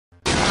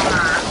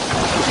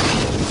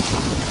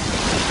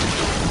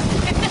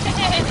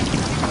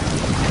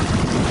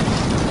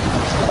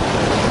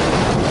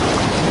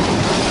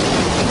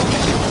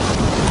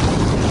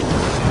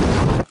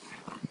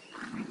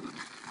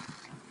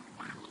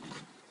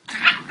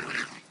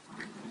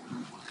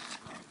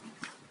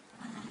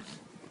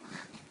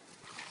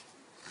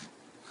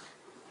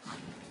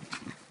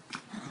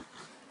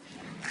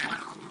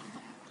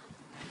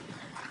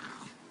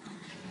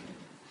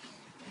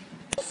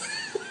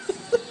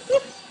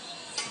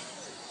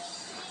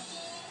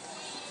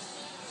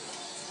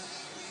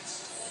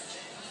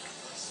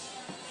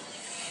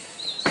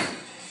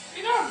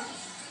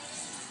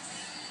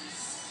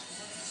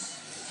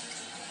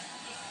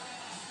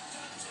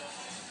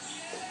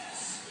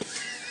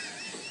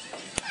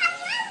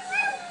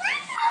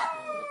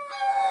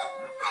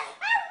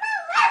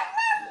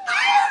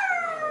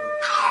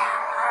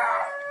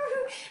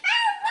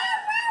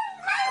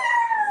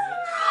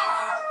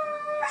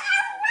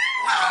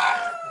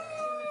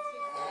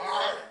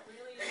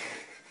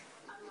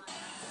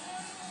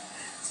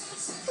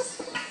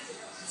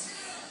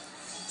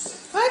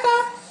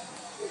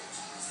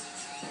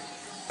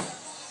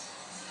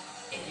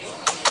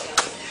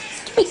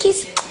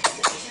kiss.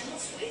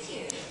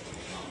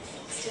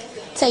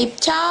 Say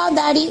ciao,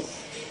 Daddy.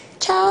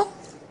 Ciao.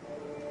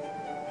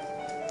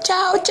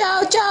 Ciao,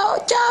 ciao, ciao,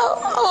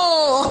 ciao.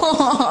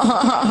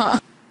 Oh.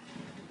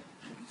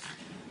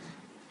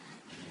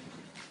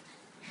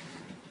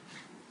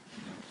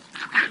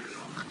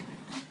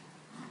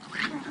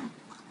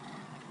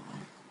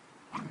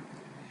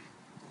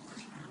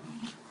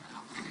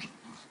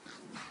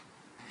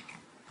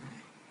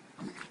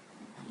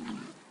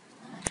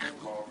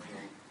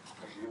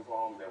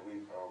 That we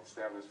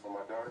established for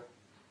my daughter.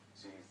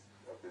 She's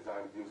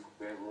designed a beautiful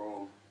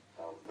bedroom.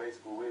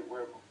 Basically,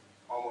 we're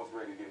almost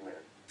ready to get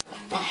married.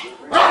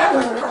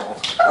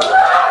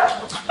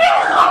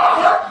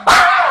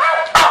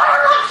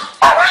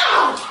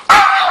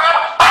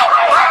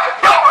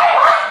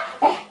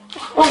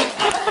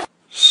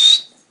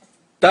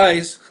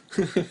 Days.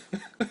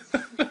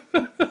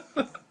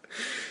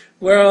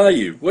 Where are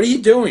you? What are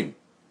you doing?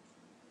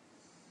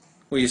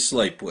 Were you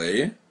asleep, were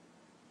you?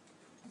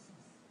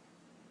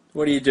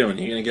 What are you doing?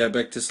 You going to go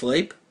back to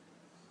sleep?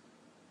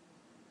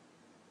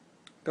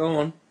 Go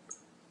on.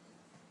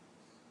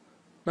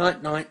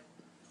 Night, night.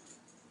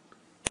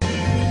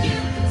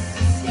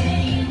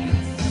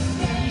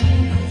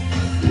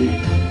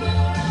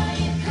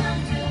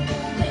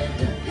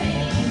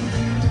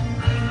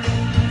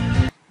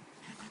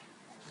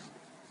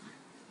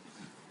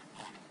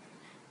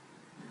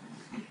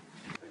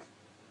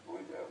 We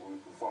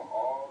perform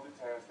all the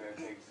tasks that it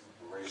takes to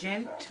raise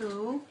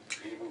Gentle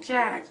Even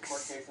Jacks.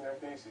 court case and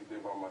everything, she's been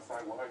by my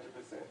side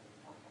 100%.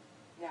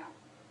 Now,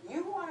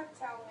 you want to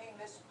tell me,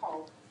 Miss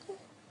Pope,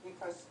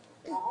 because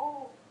the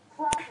whole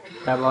property...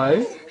 Hello?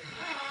 Do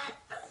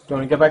you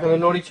want to go back on the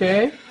naughty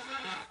chair?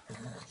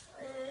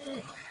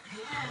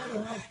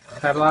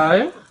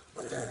 Hello?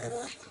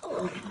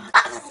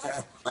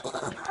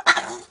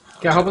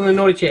 Go hop on the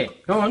naughty chair.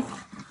 Come on.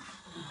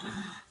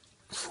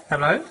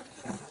 Hello?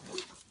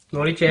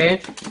 Naughty chair.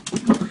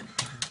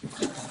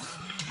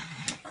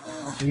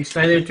 You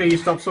stay there until you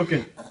stop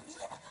looking.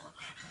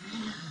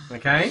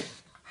 Okay?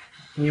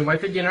 Can you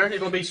wait for dinner?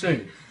 It'll be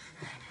soon.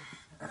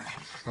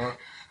 Alright.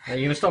 Are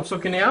you going to stop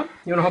looking now?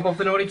 You want to hop off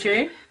the naughty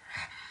chair?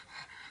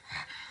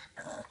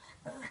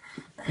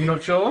 You're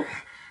not sure?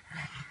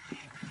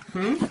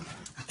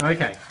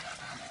 Okay.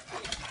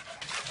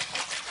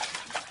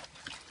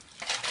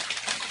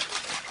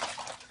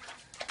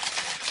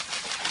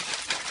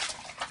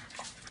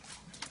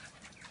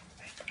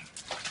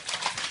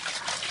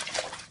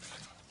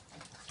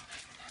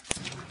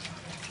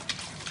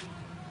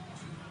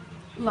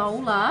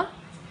 Lola,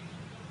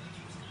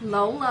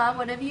 Lola,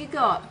 what have you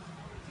got?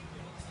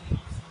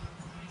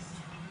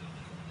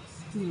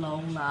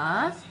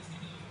 Lola,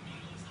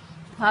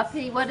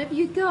 puppy, what have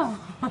you got?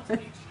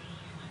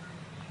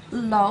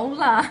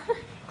 Lola,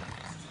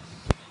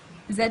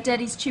 is that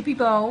Daddy's chippy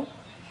bowl? Is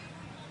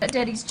that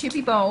Daddy's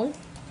chippy bowl?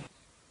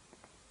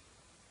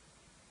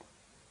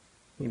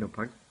 You know,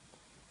 pug.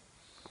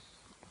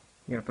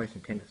 You gotta play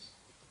some tennis.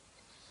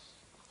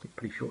 It's a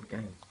pretty short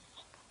game.